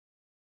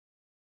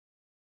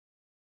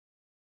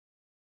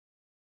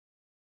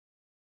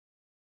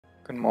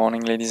Good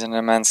morning, ladies and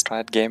gentlemen,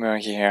 StratGamer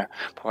here,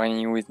 providing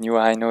you with new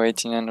Anno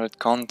 1800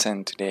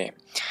 content today.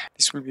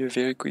 This will be a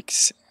very quick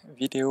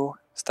video,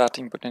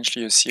 starting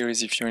potentially a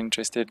series if you're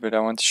interested, but I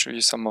want to show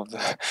you some of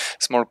the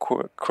small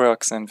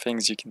quirks and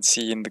things you can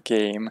see in the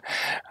game.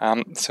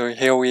 So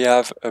here we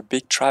have a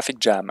big traffic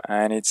jam,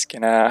 and it's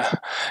gonna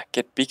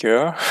get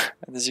bigger.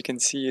 And as you can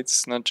see,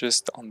 it's not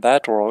just on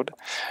that road,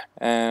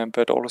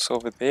 but also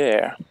over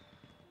there.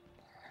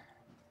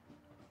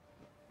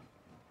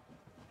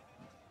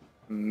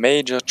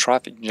 Major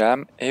traffic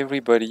jam,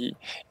 everybody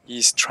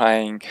is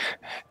trying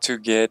to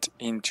get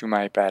into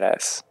my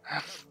palace.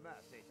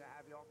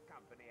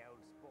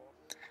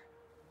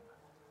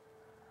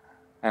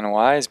 And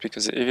why? Is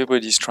because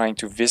everybody is trying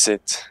to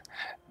visit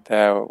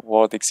the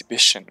world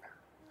exhibition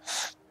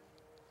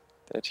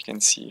that you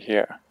can see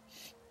here.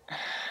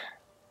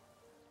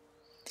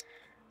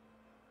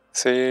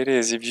 So here it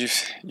is. If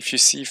you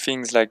see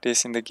things like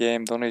this in the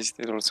game, don't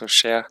hesitate to also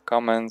share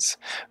comments,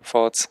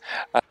 thoughts.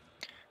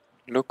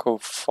 Look how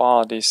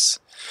far this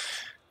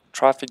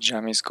traffic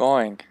jam is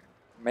going.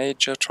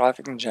 Major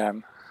traffic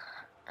jam.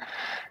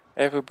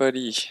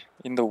 Everybody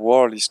in the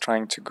world is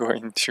trying to go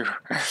into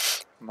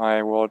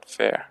my world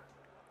fair.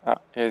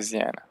 Here's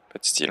the end,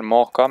 but still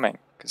more coming,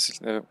 because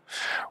the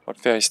world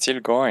fair is still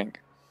going.